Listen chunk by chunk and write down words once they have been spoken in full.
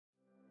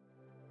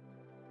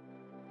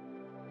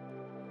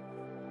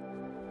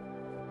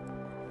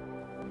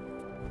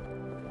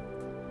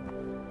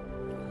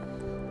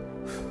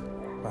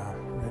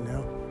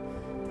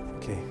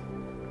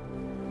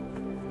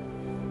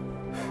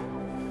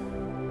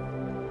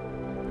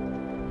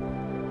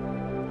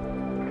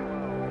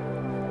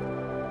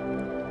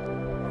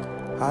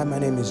Hi, my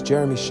name is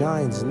Jeromie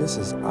Shines, and this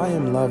is I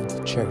Am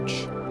Loved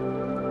Church.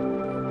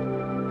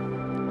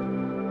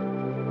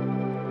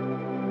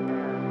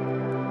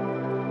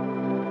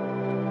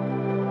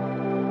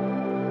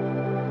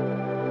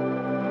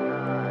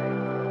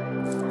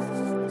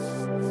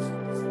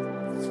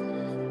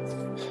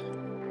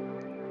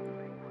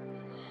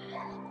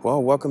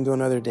 Well, welcome to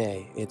another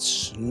day. It's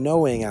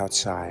snowing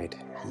outside.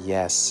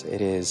 Yes,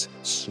 it is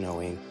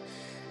snowing.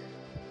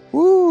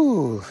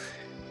 Woo!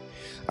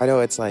 I know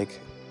it's like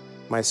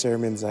my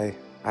sermons, I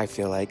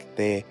feel like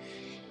they're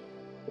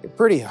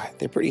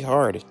pretty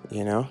hard,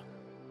 you know?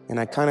 And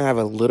I kind of have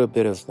a little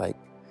bit of like,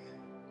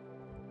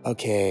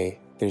 okay,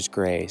 there's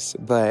grace,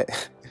 but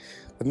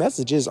the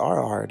messages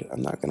are hard.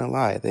 I'm not going to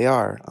lie. They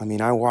are. I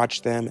mean, I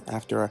watch them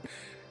after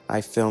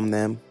I film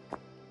them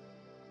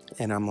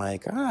and I'm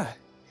like, and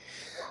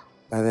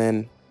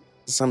then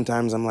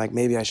sometimes I'm like,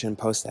 maybe I shouldn't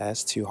post that.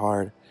 It's too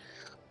hard.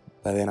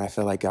 But then I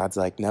feel like God's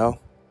like, no,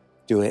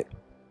 do it.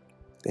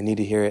 They need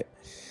to hear it.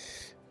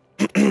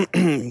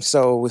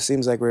 So it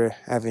seems like we're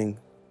having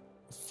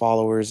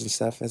followers and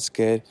stuff. That's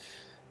good.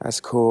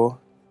 That's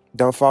cool.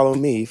 Don't follow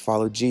me.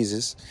 Follow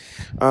Jesus.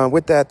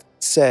 With that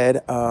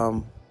said,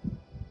 I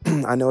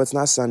know it's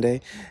not Sunday,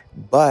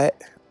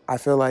 but I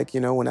feel like,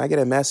 when I get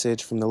a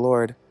message from the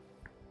Lord,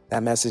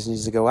 that message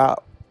needs to go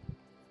out.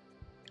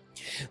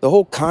 The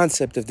whole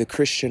concept of the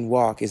Christian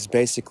walk is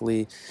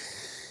basically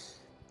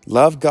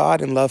love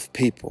God and love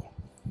people.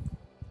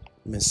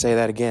 I'm going to say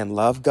that again.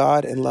 Love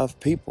God and love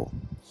people.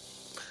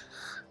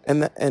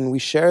 And we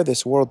share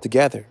this world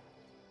together.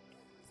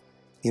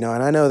 And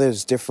I know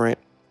there's different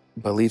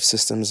belief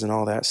systems and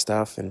all that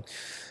stuff. And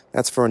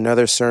that's for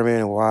another sermon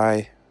and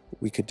why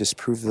we could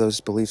disprove those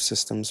belief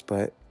systems.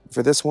 But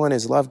for this one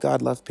is love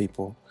God, love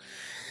people.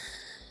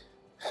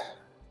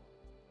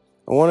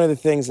 And one of the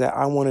things that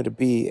I wanted to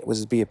be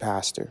was to be a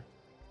pastor.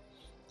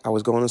 I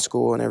was going to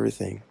school and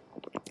everything.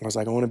 I was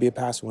like, I want to be a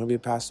pastor. I want to be a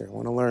pastor. I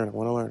want to learn.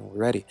 I'm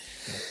ready.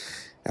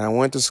 And I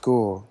went to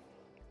school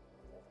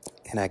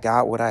and I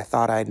got what I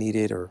thought I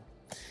needed,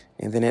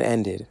 and then it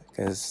ended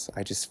because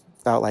I just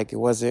felt like I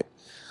wasn't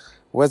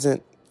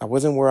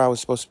where I was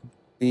supposed to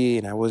be,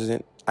 and I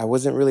wasn't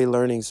really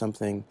learning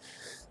something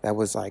that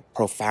was like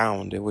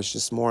profound. It was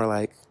just more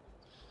like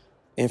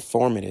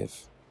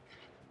informative,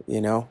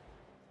 And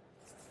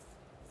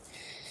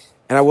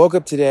I woke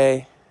up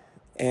today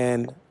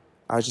and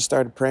I just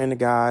started praying to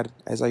God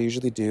as I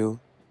usually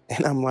do.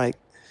 And I'm like,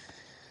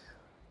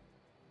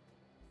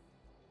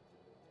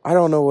 I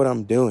don't know what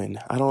I'm doing.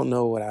 I don't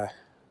know what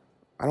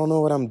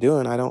I'm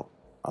doing.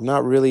 I'm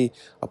not really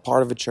a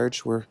part of a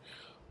church. We're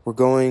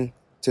going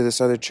to this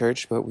other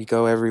church, but we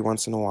go every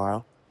once in a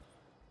while.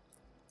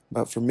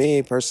 But for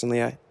me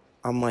personally,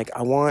 I'm like,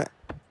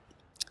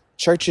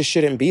 churches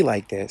shouldn't be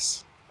like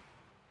this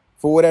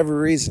for whatever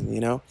reason,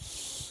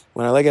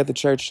 When I look at the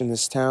church in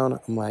this town,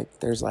 I'm like,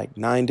 there's like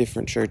 9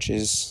 different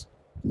churches,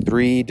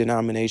 3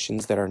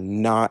 denominations that are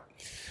not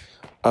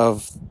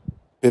of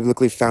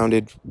biblically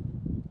founded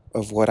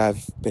of what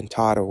I've been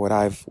taught or what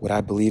I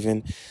believe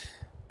in.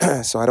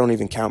 So I don't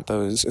even count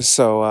those.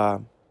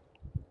 So,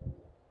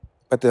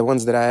 but the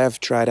ones that I have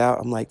tried out,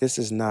 I'm like, this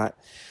does not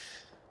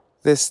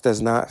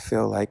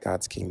feel like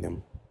God's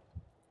kingdom.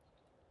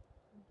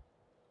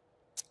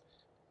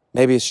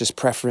 Maybe it's just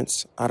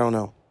preference. I don't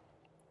know.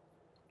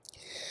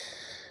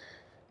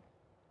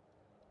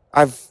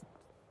 I've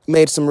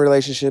made some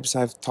relationships.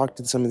 I've talked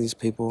to some of these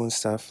people and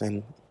stuff,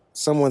 and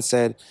someone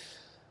said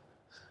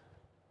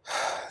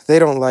they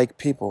don't like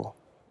people,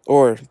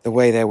 or the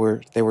way they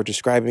were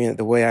describing it,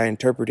 the way I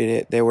interpreted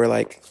it, they were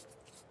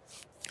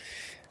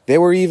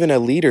even a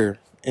leader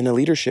in a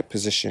leadership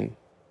position.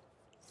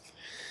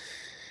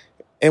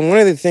 And one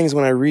of the things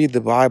when I read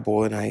the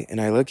Bible and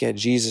I look at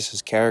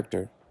Jesus'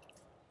 character,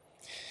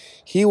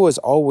 he was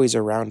always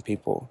around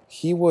people.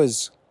 He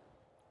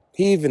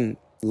even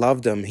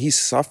loved them. He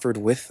suffered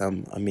with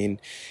them. I mean,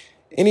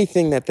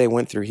 anything that they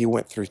went through, he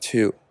went through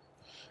too.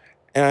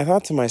 And I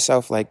thought to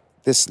myself, like,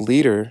 this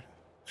leader,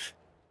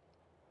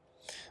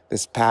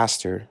 this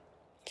pastor,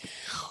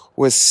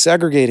 was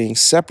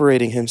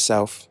separating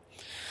himself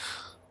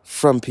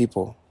from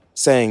people,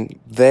 saying,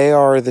 they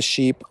are the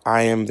sheep,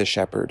 I am the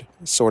shepherd,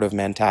 sort of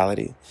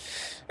mentality.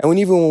 And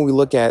even when we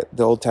look at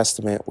the Old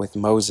Testament with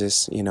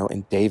Moses,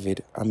 and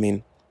David, I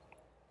mean,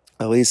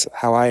 at least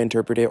how I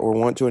interpret it or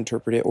want to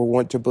interpret it or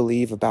want to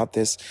believe about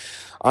this,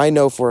 I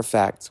know for a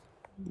fact,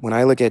 when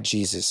I look at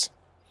Jesus,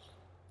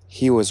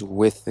 he was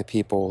with the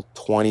people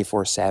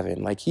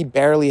 24/7. Like, he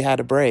barely had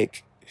a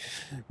break.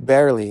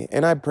 Barely.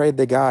 And I prayed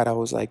to God. I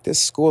was like, this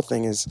school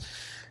thing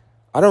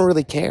I don't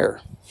really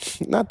care.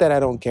 Not that I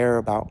don't care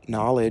about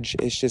knowledge.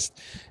 It's just,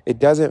 it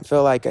doesn't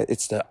feel like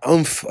it's the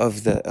oomph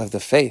of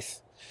the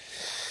faith.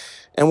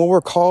 And when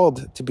we're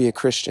called to be a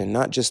Christian,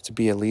 not just to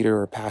be a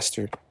leader or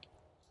pastor,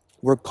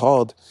 we're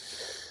called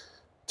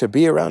to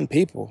be around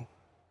people.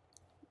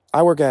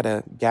 I work at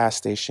a gas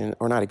station,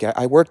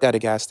 I worked at a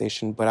gas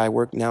station, but I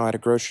work now at a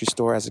grocery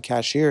store as a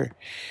cashier.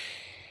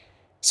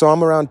 So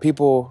I'm around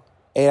people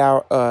 8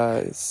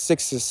 hour,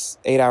 6 to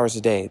 8 hours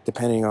a day,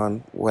 depending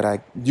on what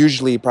I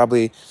usually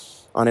probably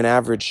on an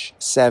average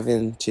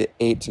 7 to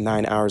 8 to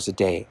 9 hours a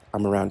day.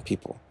 I'm around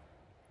people.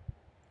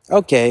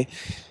 Okay,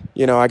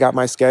 I got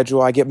my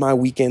schedule. I get my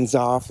weekends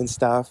off and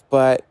stuff,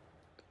 but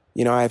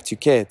I have 2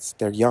 kids.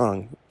 They're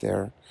young.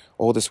 Their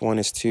oldest one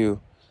is 2,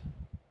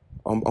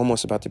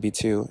 almost about to be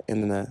 2,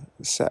 and then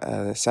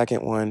the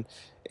second one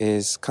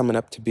is coming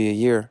up to be a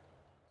year.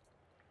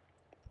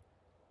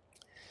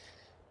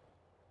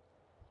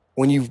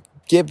 When you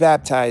get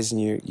baptized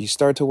and you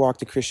start to walk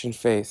the Christian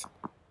faith,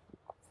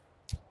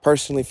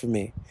 personally for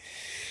me,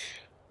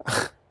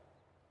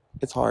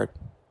 it's hard.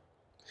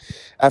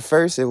 At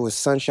first, it was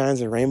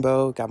sunshines and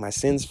rainbow, got my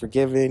sins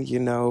forgiven,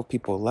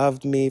 people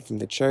loved me from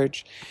the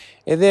church.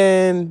 And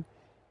then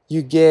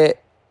you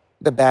get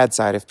the bad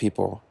side of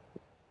people,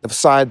 the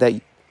side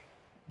that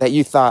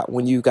you thought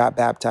when you got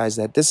baptized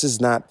that this is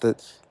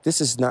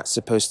not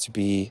supposed to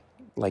be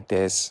like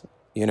this,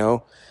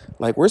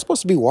 Like, we're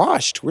supposed to be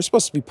washed. We're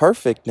supposed to be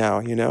perfect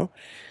now,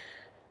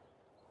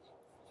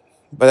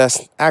 But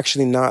that's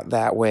actually not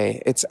that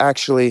way. It's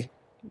actually,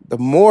 the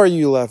more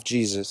you love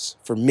Jesus,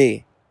 for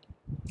me,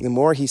 the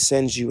more he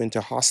sends you into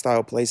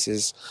hostile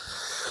places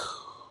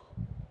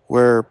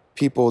where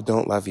people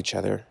don't love each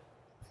other.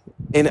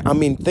 And I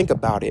mean, think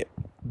about it.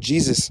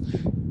 Jesus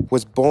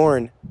was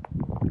born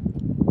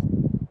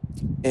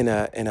in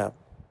a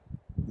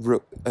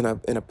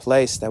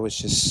place that was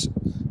just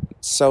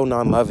so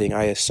non-loving,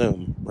 I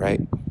assume, right?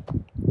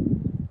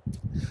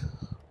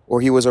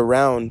 Or he was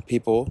around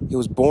people. He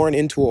was born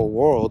into a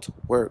world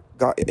where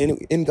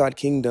in God's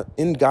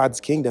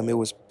kingdom, it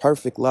was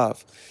perfect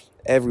love.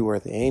 Everywhere,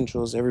 the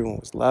angels, everyone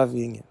was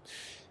loving,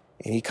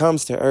 and he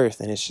comes to earth,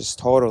 and it's just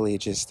totally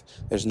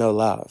there's no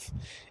love,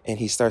 and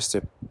he starts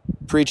to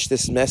preach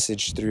this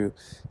message through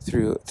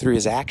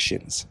his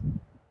actions,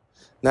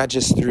 not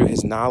just through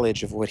his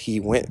knowledge of what he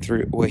went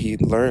through, what he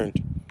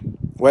learned,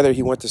 whether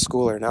he went to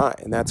school or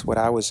not. And that's what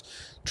I was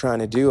trying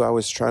to do. I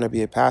was trying to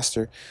be a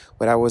pastor,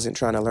 but I wasn't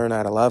trying to learn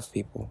how to love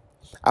people.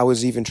 I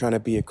was even trying to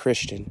be a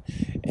Christian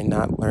and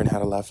not learn how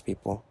to love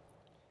people.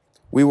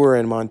 We were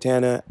in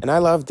Montana, and I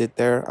loved it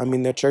there. I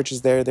mean, the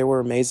churches there, they were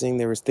amazing.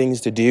 There was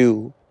things to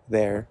do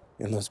there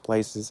in those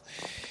places,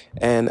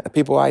 and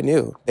people I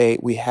knew, I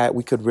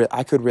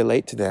could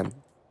relate to them.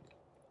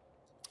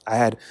 I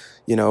had,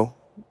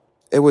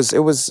 it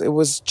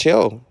was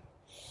chill.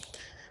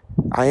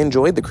 I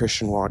enjoyed the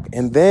Christian walk,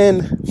 and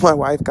then my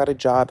wife got a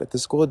job at the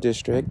school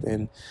district,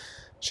 and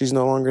she's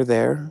no longer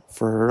there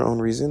for her own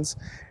reasons,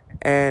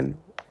 and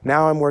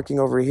now I'm working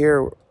over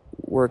here,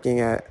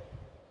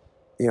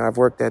 I've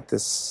worked at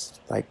this,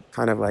 I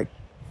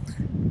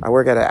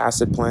work at an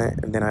acid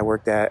plant, and then I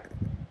worked at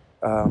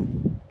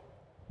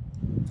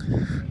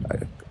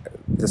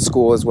the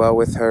school as well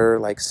with her,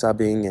 like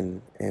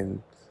subbing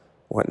and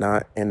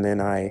whatnot. And then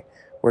I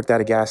worked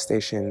at a gas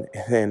station,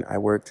 and then I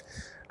worked,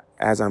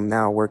 as I'm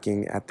now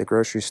working at the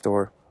grocery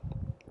store.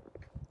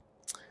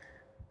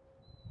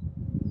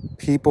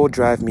 People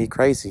drive me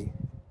crazy.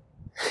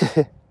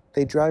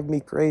 They drive me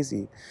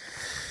crazy.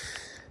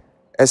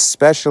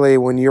 Especially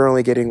when you're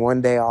only getting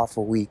 1 day off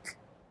a week,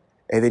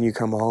 and then you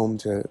come home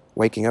to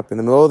waking up in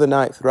the middle of the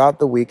night throughout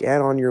the week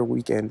and on your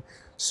weekend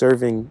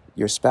serving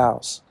your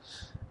spouse.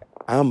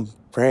 I'm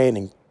praying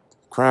and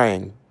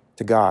crying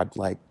to God,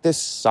 like, this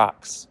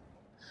sucks.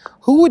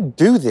 Who would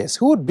do this?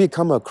 Who would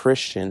become a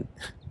Christian?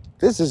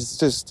 This is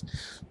just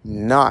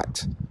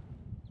not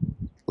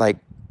like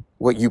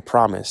what you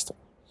promised,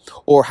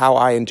 or how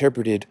I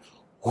interpreted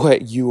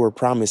what you were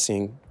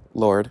promising,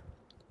 Lord.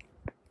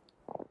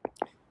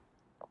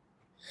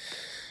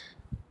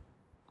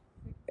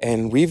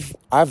 And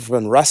I've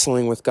been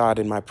wrestling with God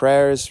in my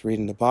prayers,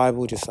 reading the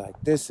Bible, just like,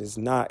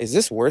 is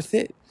this worth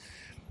it?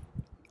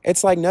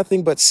 It's like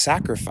nothing but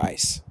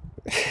sacrifice.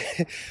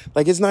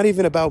 Like, it's not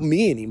even about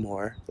me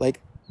anymore. Like,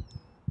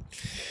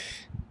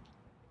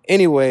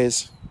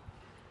 anyways,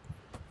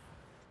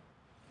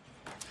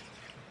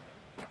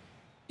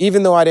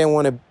 even though I didn't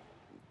want to,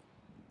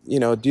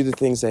 do the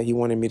things that he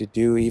wanted me to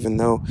do, even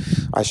though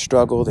I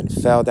struggled and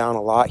fell down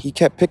a lot, he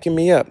kept picking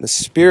me up. The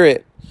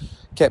Spirit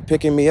kept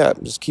picking me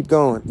up. Just keep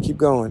going,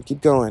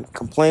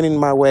 complaining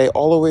my way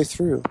all the way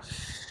through.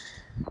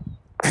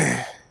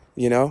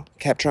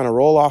 Kept trying to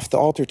roll off the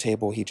altar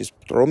table. He just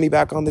throw me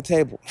back on the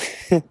table.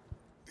 And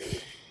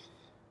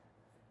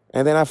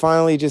then I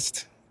finally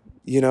just,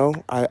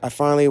 I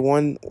finally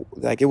won.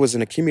 Like, it was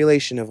an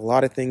accumulation of a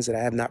lot of things that I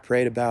have not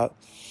prayed about.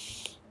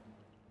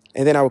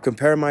 And then I would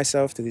compare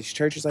myself to these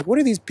churches. Like, what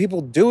are these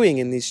people doing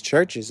in these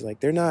churches? Like,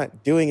 they're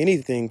not doing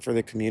anything for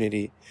the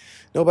community.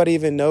 Nobody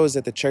even knows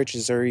that the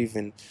churches are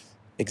even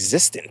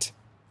existent.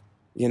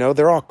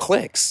 They're all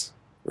cliques,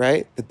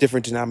 right? The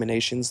different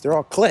denominations, they're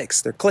all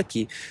cliques. They're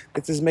cliquey.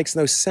 It just makes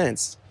no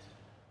sense.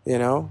 They're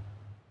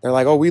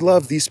like, oh, we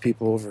love these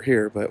people over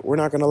here, but we're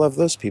not going to love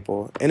those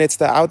people. And it's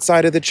the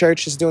outside of the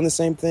church is doing the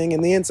same thing,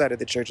 and the inside of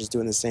the church is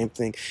doing the same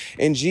thing.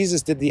 And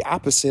Jesus did the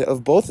opposite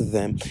of both of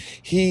them.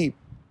 He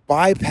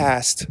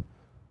bypassed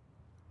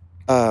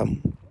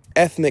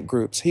ethnic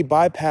groups. He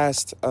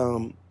bypassed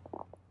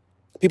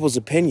people's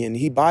opinion.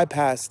 He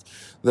bypassed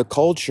the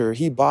culture.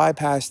 He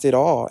bypassed it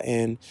all,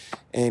 and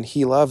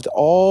he loved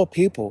all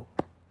people.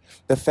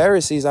 The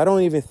Pharisees, I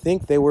don't even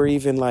think they were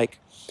even like,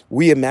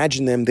 we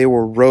imagine them, they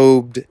were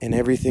robed and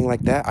everything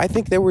like that. I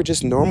think they were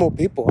just normal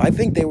people. I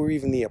think they were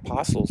even the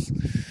apostles,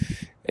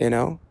 you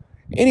know?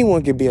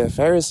 Anyone could be a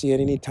Pharisee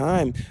at any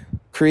time,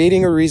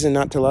 creating a reason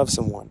not to love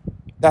someone.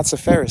 That's a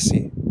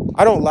Pharisee.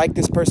 I don't like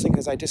this person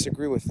because I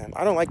disagree with them.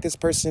 I don't like this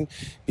person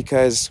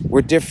because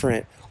we're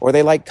different, or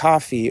they like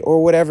coffee,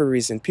 or whatever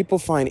reason. People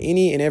find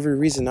any and every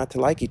reason not to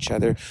like each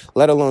other,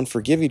 let alone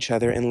forgive each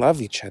other and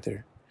love each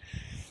other.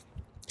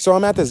 So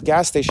I'm at this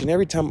gas station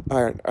every time,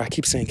 I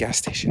keep saying gas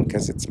station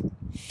because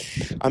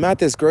I'm at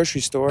this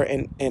grocery store,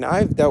 and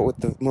I've dealt with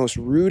the most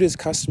rudest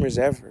customers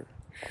ever.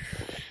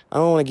 I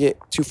don't want to get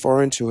too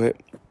far into it,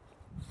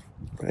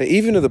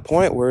 even to the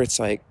point where it's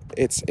like,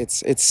 it's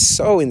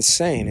so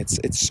insane.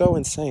 It's so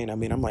insane. I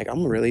mean, I'm like, are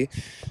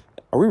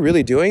we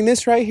really doing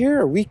this right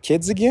here? Are we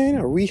kids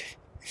again?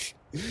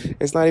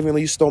 It's not even,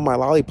 you stole my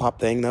lollipop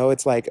thing, though.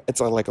 It's like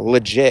a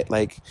legit,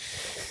 like,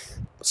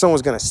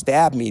 someone's gonna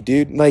stab me,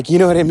 dude. Like, you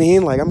know what I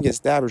mean? Like, I'm gonna get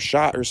stabbed or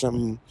shot or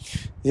something,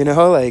 you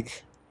know,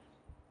 like,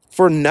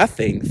 for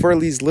nothing, for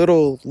these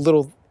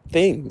little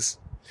things.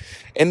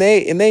 And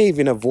they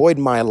even avoid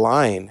my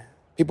line.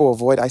 People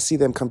avoid, I see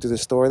them come to the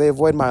store, they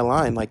avoid my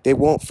line. Like, they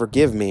won't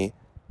forgive me.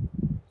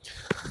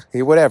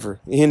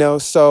 Whatever, you know?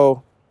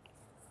 So,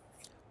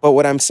 but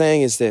what I'm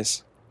saying is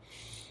this.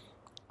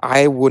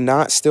 I will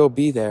not still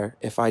be there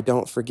if I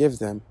don't forgive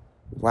them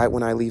right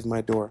when I leave my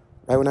door,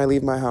 right when I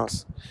leave my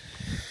house.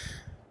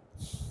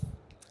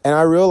 And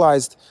I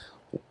realized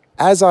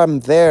as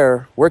I'm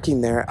there,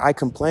 working there, I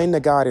complained to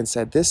God and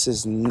said, this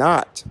is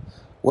not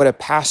what a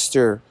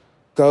pastor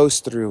goes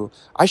through.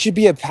 I should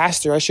be a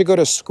pastor. I should go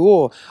to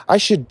school. I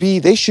should be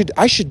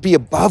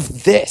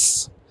above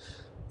this.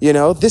 You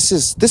know, this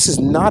is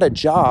not a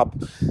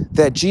job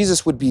that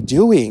Jesus would be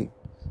doing.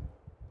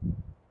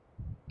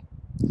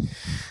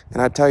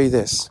 And I tell you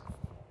this.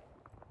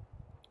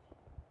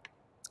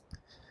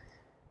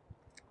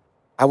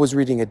 I was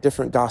reading a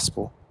different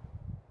gospel.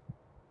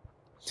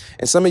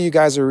 And some of you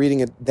guys are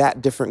reading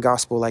that different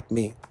gospel like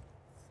me.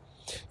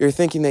 You're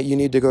thinking that you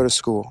need to go to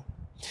school.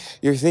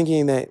 You're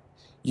thinking that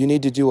you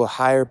need to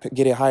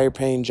get a higher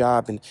paying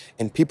job,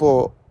 and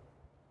people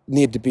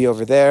need to be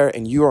over there,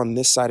 and you're on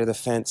this side of the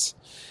fence,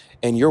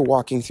 and you're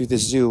walking through the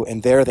zoo,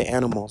 and they're the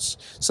animals.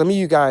 Some of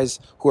you guys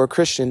who are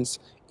Christians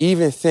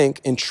even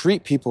think and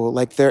treat people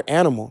like they're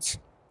animals.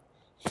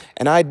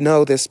 And I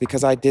know this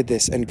because I did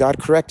this, and God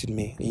corrected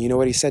me. And you know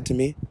what he said to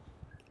me?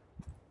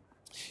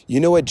 You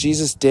know what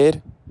Jesus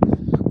did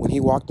when he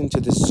walked into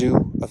the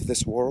zoo of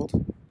this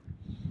world?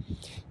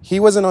 He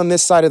wasn't on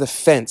this side of the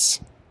fence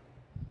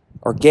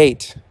or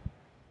gate,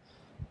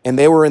 and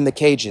they were in the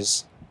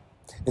cages.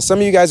 And some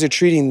of you guys are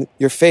treating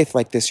your faith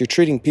like this. You're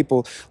treating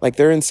people like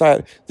they're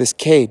inside this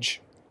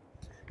cage,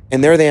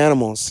 and they're the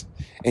animals,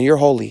 and you're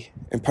holy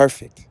and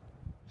perfect.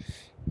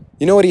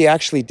 You know what he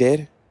actually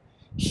did?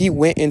 He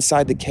went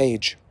inside the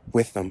cage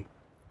with them.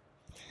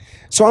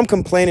 So I'm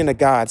complaining to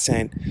God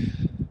saying,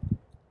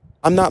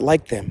 I'm not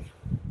like them.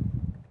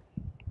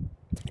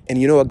 And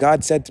you know what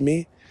God said to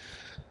me?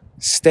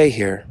 Stay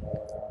here.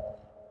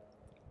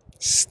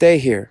 Stay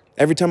here.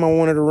 Every time I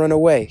wanted to run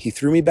away, he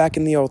threw me back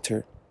on the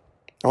altar.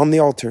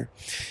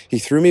 He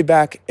threw me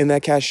back in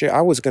that cashier.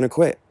 I was going to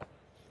quit.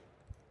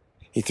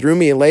 He threw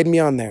me and laid me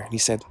on there. And he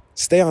said,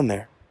 stay on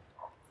there.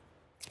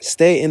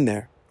 Stay in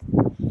there.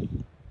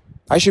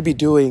 I should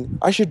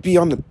be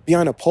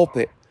on a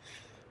pulpit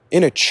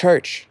in a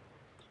church.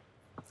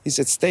 He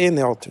said, stay in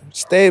the altar.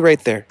 Stay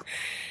right there.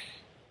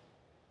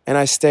 And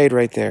I stayed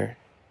right there.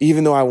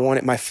 Even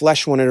though my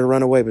flesh wanted to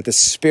run away, but the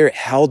Spirit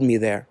held me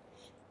there.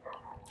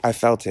 I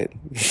felt it.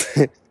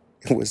 It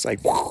was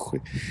like,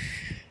 whoo.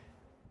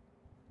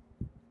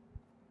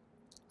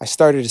 I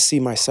started to see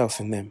myself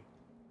in them.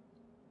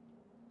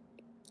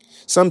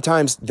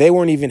 Sometimes they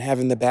weren't even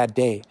having the bad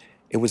day.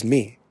 It was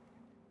me.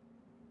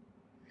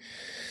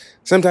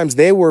 Sometimes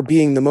they were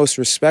being the most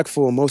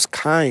respectful and most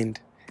kind,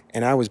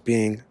 and I was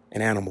being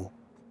an animal.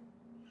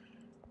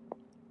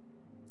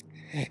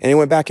 And it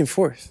went back and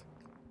forth.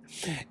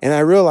 And I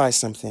realized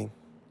something.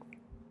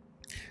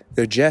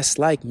 They're just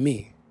like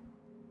me.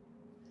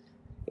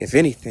 If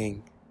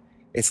anything,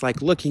 it's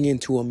like looking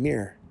into a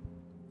mirror.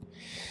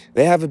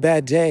 They have a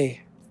bad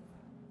day.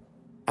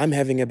 I'm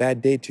having a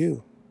bad day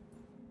too.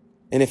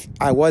 And if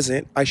I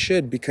wasn't, I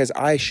should, because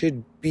I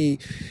should be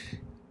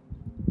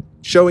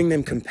showing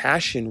them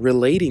compassion,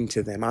 relating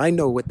to them. I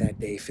know what that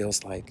day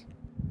feels like.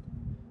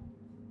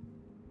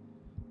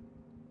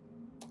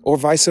 Or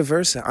vice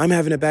versa. I'm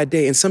having a bad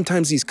day. And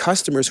sometimes these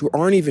customers who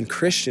aren't even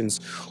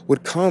Christians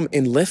would come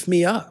and lift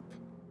me up.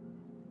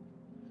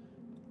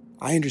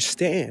 I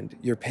understand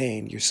your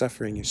pain, your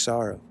suffering, your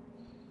sorrow.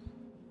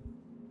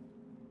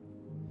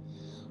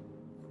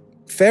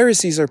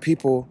 Pharisees are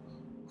people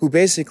who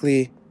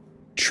basically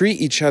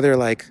treat each other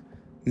like,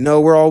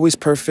 no, we're always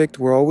perfect,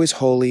 we're always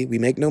holy, we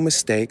make no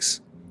mistakes.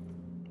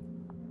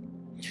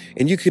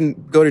 And you can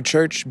go to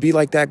church, be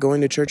like that going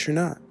to church or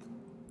not.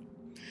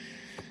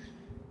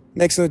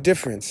 Makes no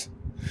difference.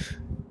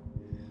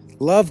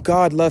 Love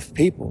God, love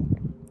people.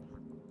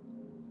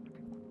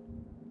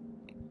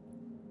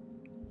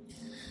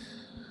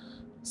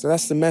 So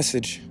that's the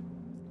message.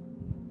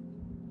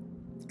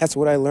 That's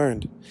what I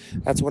learned.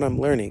 That's what I'm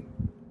learning.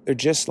 They're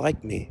just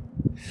like me.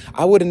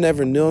 I would have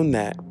never known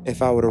that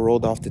if I would have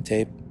rolled off the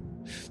table.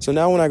 So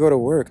now when I go to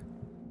work,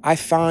 I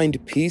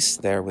find peace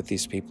there with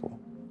these people.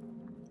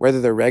 Whether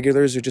they're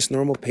regulars or just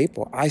normal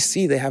people, I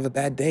see they have a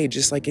bad day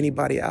just like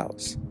anybody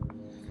else.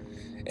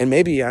 And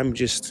maybe I'm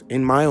just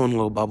in my own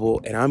little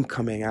bubble and I'm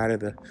coming out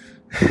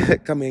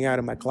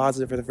of my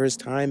closet for the first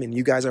time, and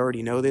you guys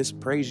already know this.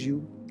 Praise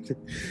you.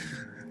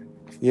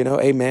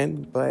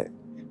 Amen. But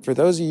for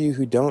those of you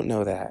who don't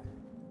know that,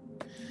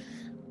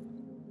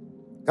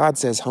 God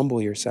says,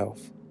 humble yourself.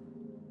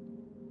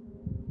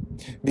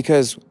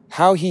 Because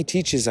how he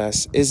teaches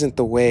us isn't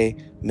the way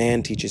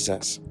man teaches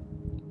us.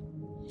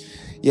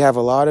 You have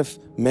a lot of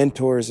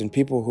mentors and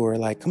people who are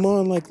like, come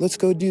on, let's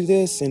go do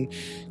this and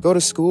go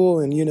to school.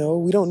 And,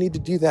 we don't need to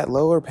do that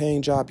lower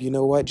paying job. You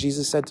know what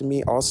Jesus said to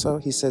me also?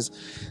 He says,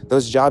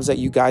 those jobs that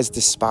you guys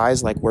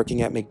despise, like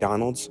working at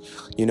McDonald's,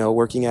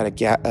 working at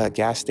a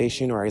gas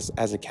station or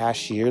as a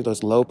cashier,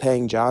 those low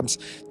paying jobs,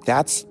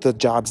 that's the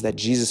jobs that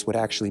Jesus would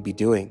actually be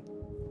doing.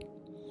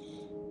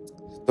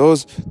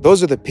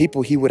 Those are the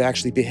people he would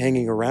actually be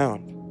hanging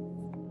around.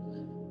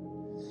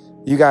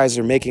 You guys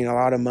are making a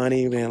lot of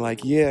money and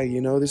like, yeah,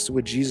 this is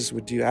what Jesus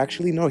would do.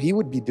 Actually, no, he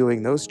would be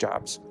doing those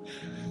jobs.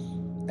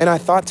 And I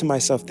thought to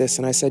myself this,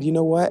 and I said, you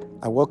know what?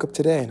 I woke up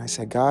today and I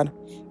said, God,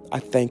 I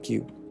thank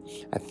you.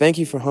 I thank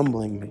you for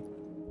humbling me.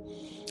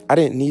 I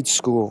didn't need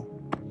school.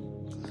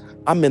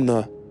 I'm in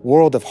the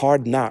world of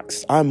hard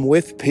knocks. I'm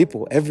with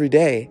people every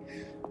day,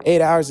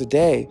 8 hours a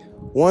day,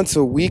 once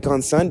a week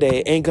on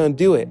Sunday, ain't gonna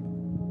do it.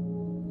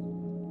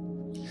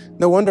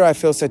 No wonder I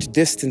feel such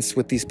distance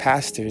with these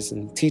pastors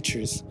and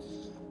teachers,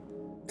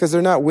 because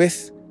they're not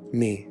with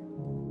me.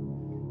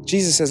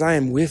 Jesus says, I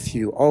am with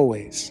you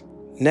always,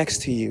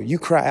 next to you. You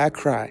cry, I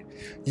cry.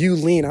 You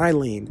lean, I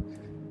lean.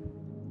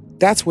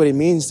 That's what it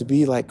means to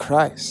be like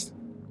Christ.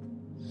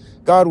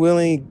 God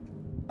willing,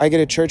 I get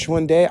a church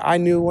one day. I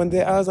knew one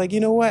day, I was like, you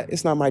know what?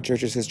 It's not my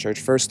church, it's his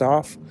church, first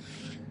off.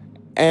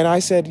 And I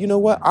said, you know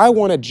what? I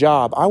want a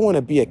job. I want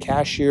to be a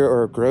cashier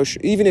or a grocer,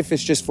 even if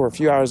it's just for a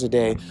few hours a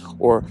day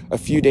or a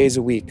few days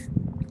a week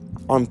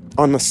on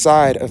the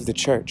side of the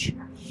church.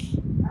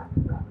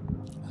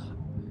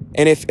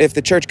 And if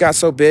the church got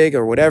so big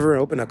or whatever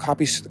and opened a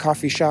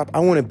coffee shop,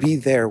 I want to be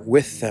there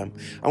with them.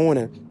 I want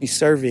to be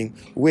serving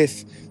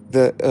with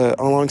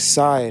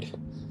alongside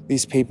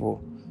these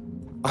people.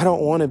 I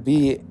don't want to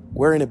be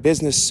wearing a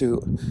business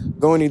suit,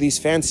 going to these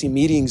fancy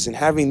meetings and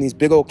having these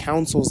big old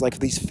councils like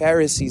these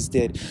Pharisees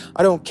did.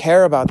 I don't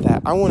care about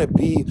that. I want to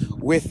be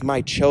with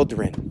my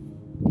children.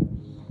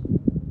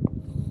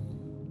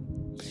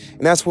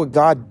 And that's what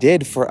God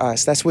did for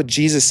us. That's what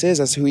Jesus is.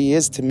 That's who he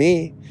is to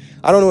me.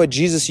 I don't know what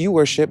Jesus you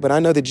worship, but I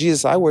know the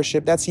Jesus I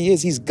worship, that's he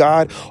is. He's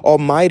God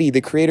Almighty,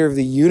 the creator of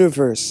the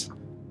universe,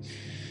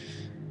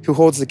 who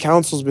holds the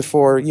councils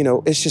before,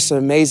 it's just an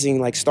amazing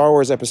like Star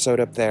Wars episode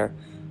up there.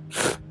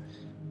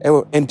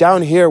 And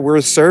down here,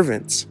 we're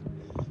servants.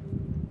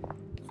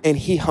 And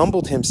he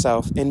humbled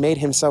himself and made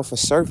himself a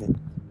servant.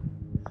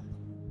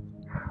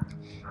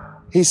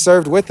 He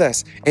served with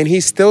us, and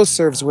he still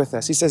serves with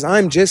us. He says,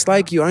 I'm just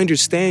like you. I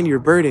understand your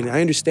burden. I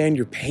understand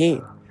your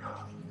pain.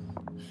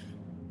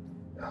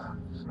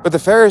 But the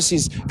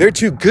Pharisees, they're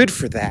too good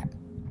for that.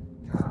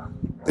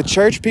 The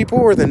church people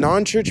or the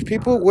non-church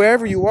people,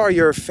 wherever you are,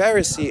 you're a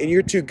Pharisee, and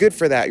you're too good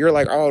for that. You're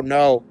like, oh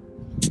no.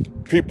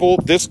 People,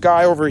 this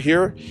guy over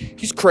here,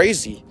 he's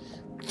crazy.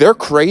 They're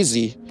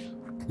crazy.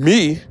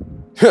 Me,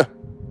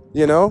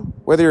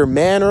 whether you're a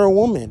man or a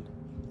woman.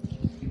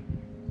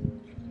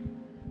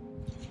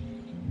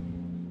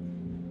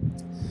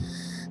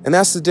 And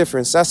that's the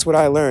difference. That's what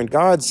I learned.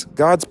 God's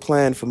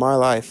plan for my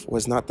life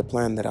was not the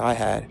plan that I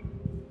had.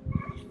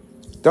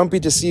 Don't be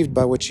deceived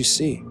by what you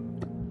see.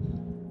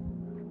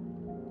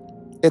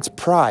 It's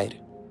pride.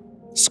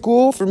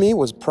 School for me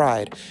was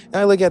pride. And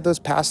I look at those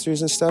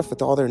pastors and stuff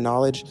with all their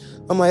knowledge.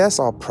 I'm like, that's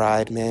all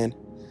pride, man.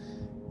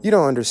 You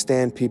don't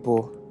understand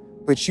people,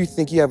 but you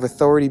think you have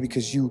authority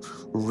because you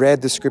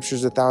read the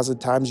scriptures 1,000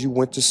 times. You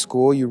went to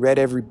school. You read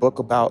every book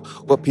about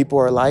what people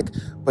are like,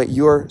 but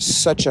you're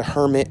such a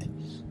hermit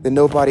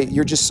that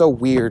you're just so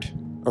weird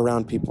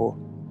around people.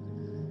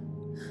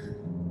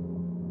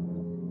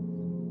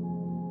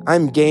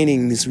 I'm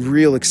gaining these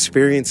real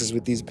experiences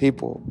with these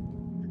people.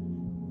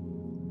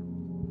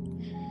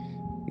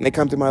 And they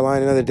come to my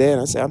line another day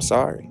and I say, I'm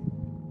sorry.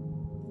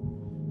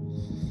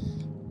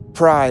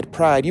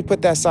 Pride. You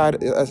put that side,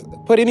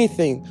 put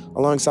anything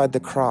alongside the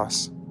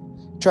cross.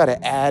 Try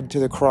to add to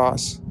the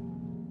cross.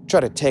 Try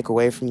to take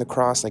away from the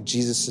cross like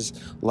Jesus'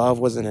 love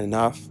wasn't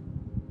enough.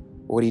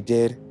 What he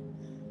did.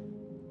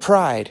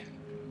 Pride.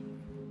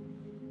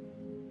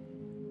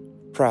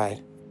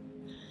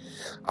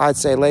 I'd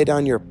say lay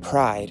down your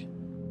pride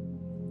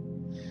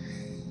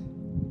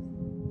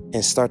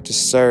and start to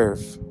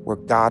serve where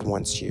God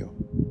wants you,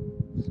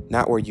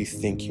 not where you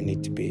think you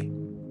need to be.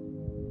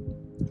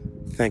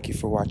 Thank you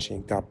for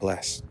watching. God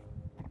bless.